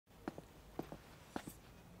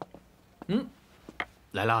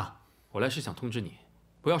来啦！我来是想通知你，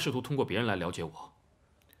不要试图通过别人来了解我。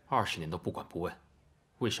20年都不管不问，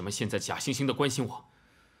为什么现在假惺惺的关心我？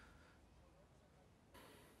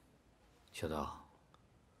小刀，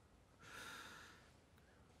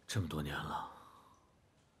这么多年了，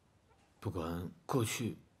不管过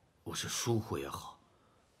去我是疏忽也好，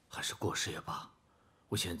还是过失也罢，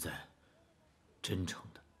我现在真诚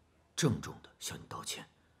的、郑重的向你道歉。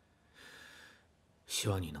希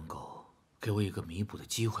望你能够给我一个弥补的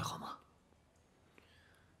机会，好吗？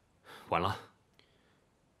晚了，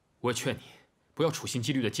我劝你不要处心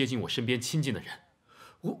积虑的接近我身边亲近的人。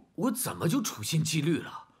我怎么就处心积虑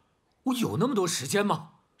了？我有那么多时间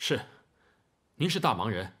吗？是，您是大忙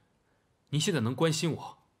人，您现在能关心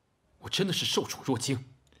我，我真的是受宠若惊。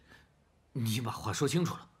你把话说清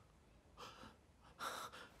楚了，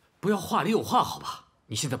不要话里有话，好吧？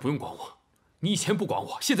你现在不用管我，你以前不管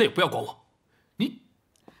我，现在也不要管我。你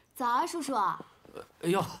早啊，叔叔。哎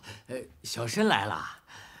呦，小申来了。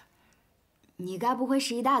你该不会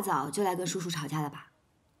是一大早就来跟叔叔吵架的吧？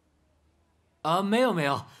没有没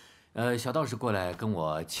有，小道士过来跟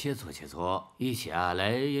我切磋切磋，一起啊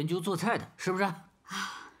来研究做菜的，是不是？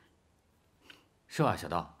啊，是吧，小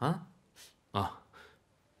道啊？啊，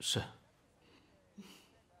是。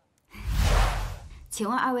请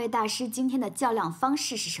问二位大师今天的较量方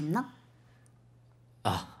式是什么呢？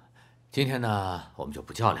啊，今天呢我们就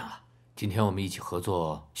不较量了，今天我们一起合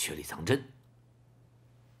作雪里藏针。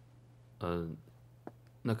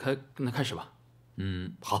那开始吧。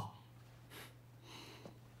好。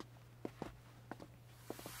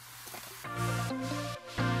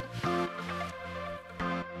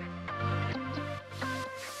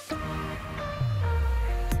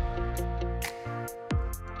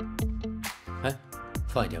哎，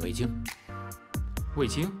放一点味精。味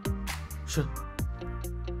精？是。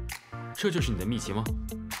这就是你的秘籍吗？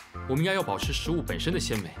我们应该要保持食物本身的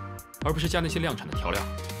鲜美，而不是加那些量产的调料。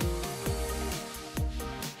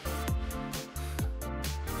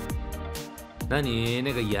那你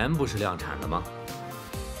那个盐不是量产的吗？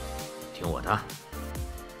听我的，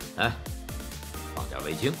来，放点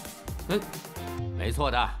味精。没错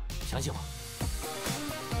的，相信我。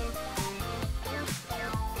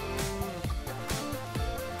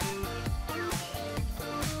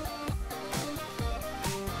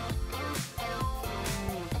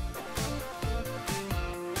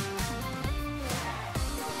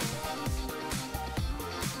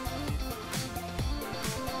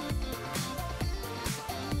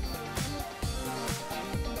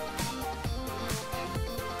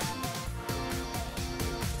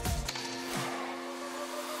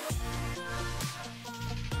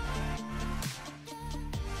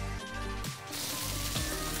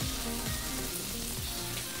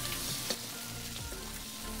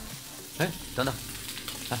哎，等等，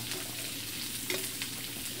哎，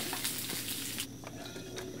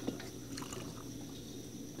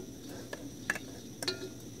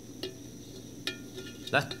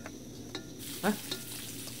来，哎，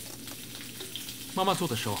妈妈做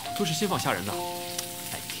的时候都是先放虾仁的。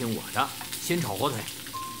哎，听我的，先炒火腿。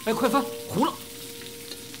哎，快翻，糊了。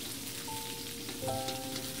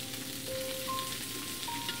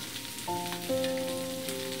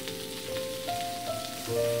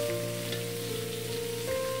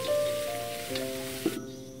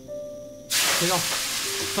不要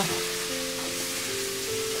翻炒，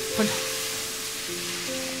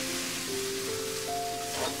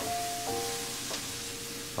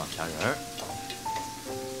放虾仁儿。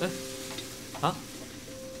哎，啊，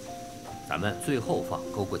咱们最后放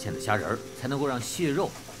勾过芡的虾仁儿，才能够让蟹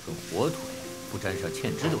肉跟火腿不沾上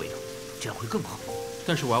芡汁的味道，这样会更好。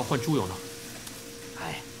但是我要换猪油呢。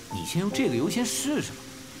哎，你先用这个油先试试吧，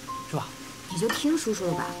是吧？你就听叔叔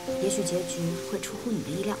的吧，也许结局会出乎你的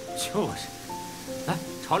意料。就是，来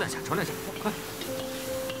炒两下，炒两下，快！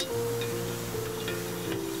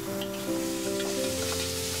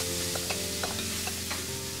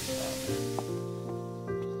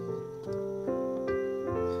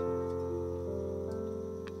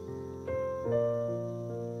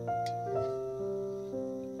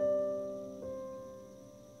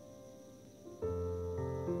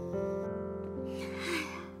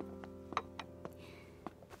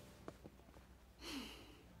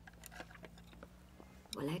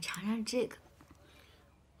我来尝尝这个，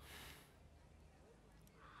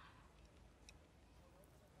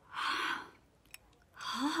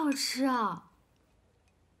好好吃啊！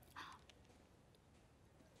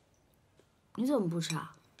你怎么不吃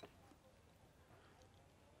啊？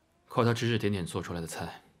靠它指指点点做出来的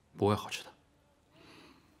菜不会好吃的。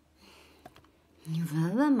你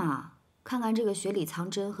闻闻嘛，看看这个雪里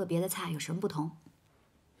藏针和别的菜有什么不同。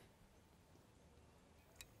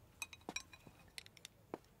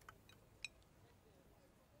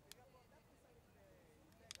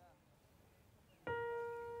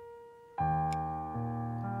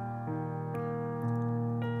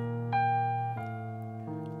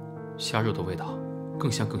虾肉的味道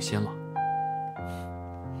更香更鲜了。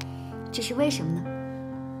这是为什么呢？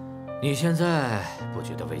你现在不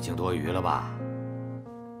觉得味精多余了吧？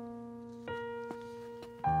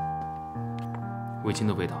味精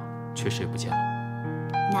的味道确实也不见了。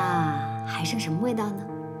那还剩什么味道呢？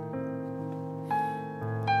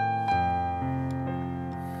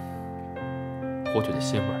火腿的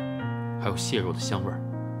鲜味儿，还有蟹肉的香味儿，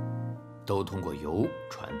都通过油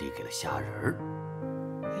传递给了虾仁儿。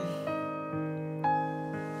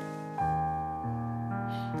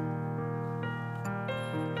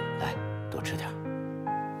来，多吃点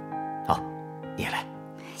儿。好，你也来。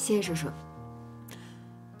谢谢叔叔。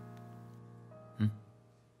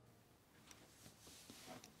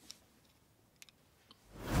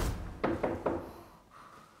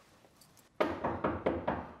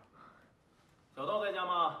小豆在家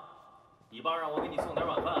吗？你爸让我给你送点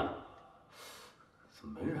晚饭。怎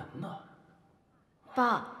么没人呢？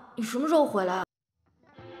爸，你什么时候回来啊？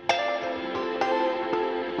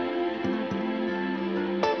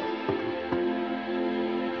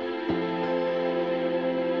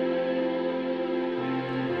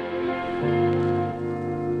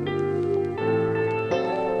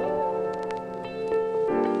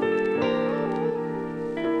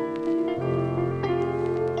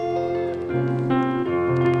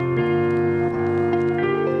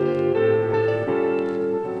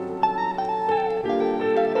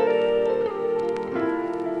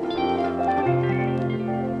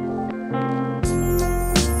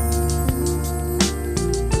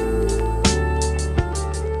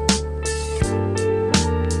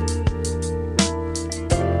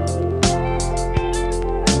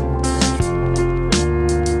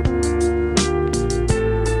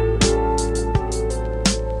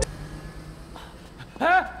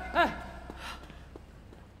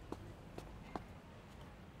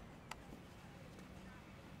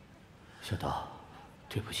小刀，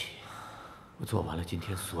对不起，我做完了今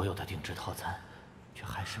天所有的定制套餐，却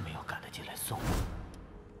还是没有赶得及来送。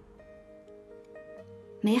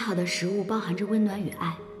美好的食物包含着温暖与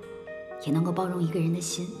爱，也能够包容一个人的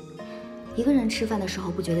心。一个人吃饭的时候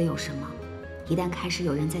不觉得有什么，一旦开始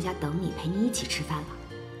有人在家等你，陪你一起吃饭了，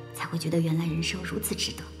才会觉得原来人生如此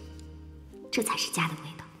值得。这才是家的味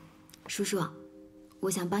道。叔叔，我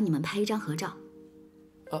想帮你们拍一张合照。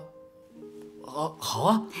好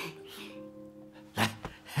啊，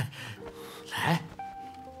来，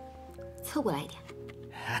凑过来一点，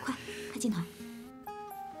快，看镜头，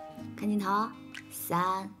看镜头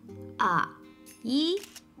，3、2、1，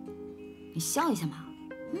你笑一下嘛，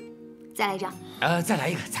再来一张，再来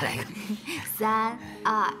一个3、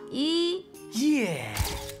2、1，耶！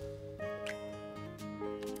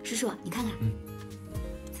叔叔，你看看，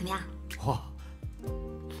怎么样？哇，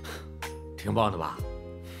挺棒的吧？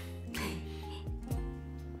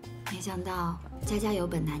没想到家家有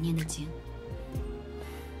本难念的经。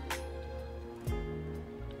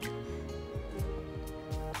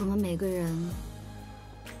我们每个人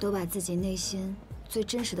都把自己内心最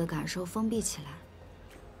真实的感受封闭起来，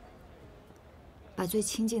把最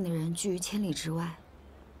亲近的人拒于千里之外，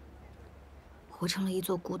活成了一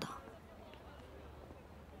座孤岛。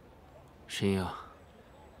石英啊，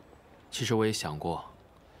其实我也想过，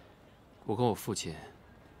我跟我父亲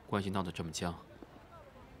关系闹得这么僵，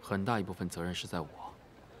很大一部分责任是在我。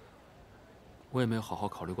我也没有好好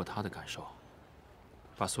考虑过他的感受，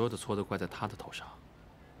把所有的错都怪在他的头上。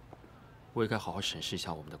我也该好好审视一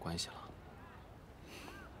下我们的关系了。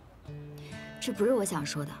这不是我想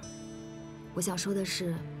说的，我想说的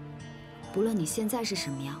是，不论你现在是什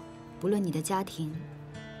么样，不论你的家庭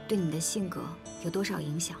对你的性格有多少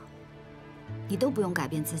影响，你都不用改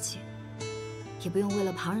变自己，也不用为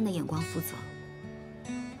了旁人的眼光负责。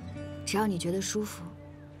只要你觉得舒服，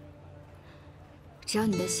只要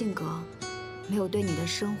你的性格没有对你的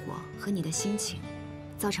生活和你的心情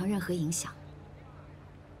造成任何影响，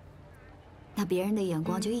那别人的眼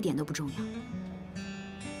光就一点都不重要。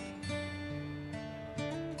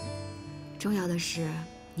重要的是，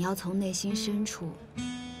你要从内心深处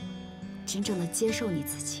真正的接受你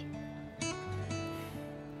自己，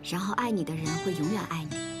然后爱你的人会永远爱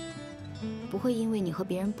你，不会因为你和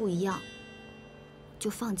别人不一样就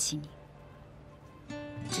放弃你。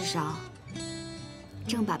至少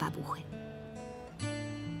郑爸爸不会，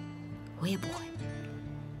我也不会。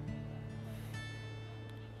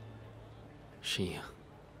石英，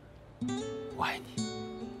我爱你。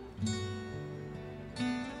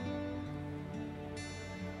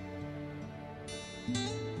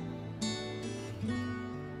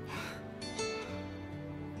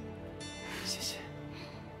谢谢。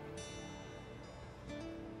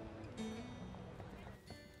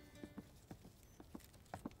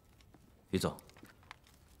于总，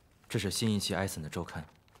这是新一期艾森的周刊。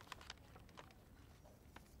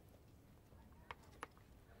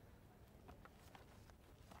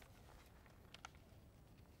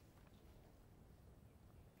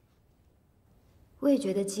味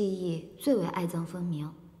觉的记忆最为爱憎分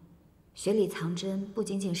明，血里藏针不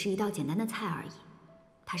仅仅是一道简单的菜而已，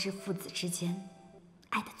它是父子之间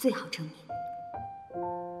爱的最好证明。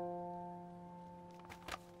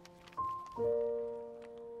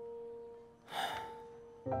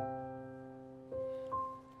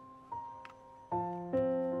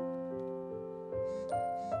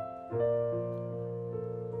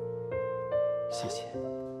谢谢。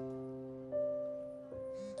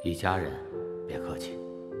一家人，别客气。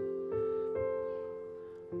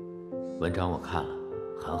文章我看了，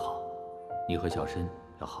很好，你和小申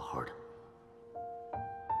要好好的。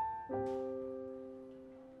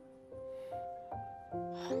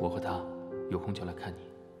我和他有空就来看你。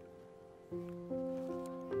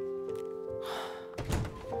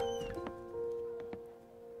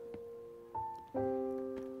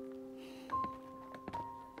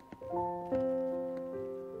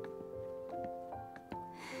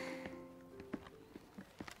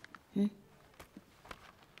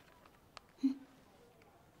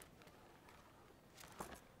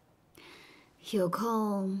有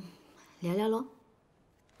空聊聊喽。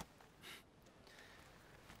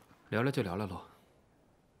聊聊就聊聊喽。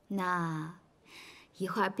那一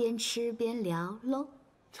会儿边吃边聊喽。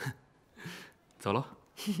走喽。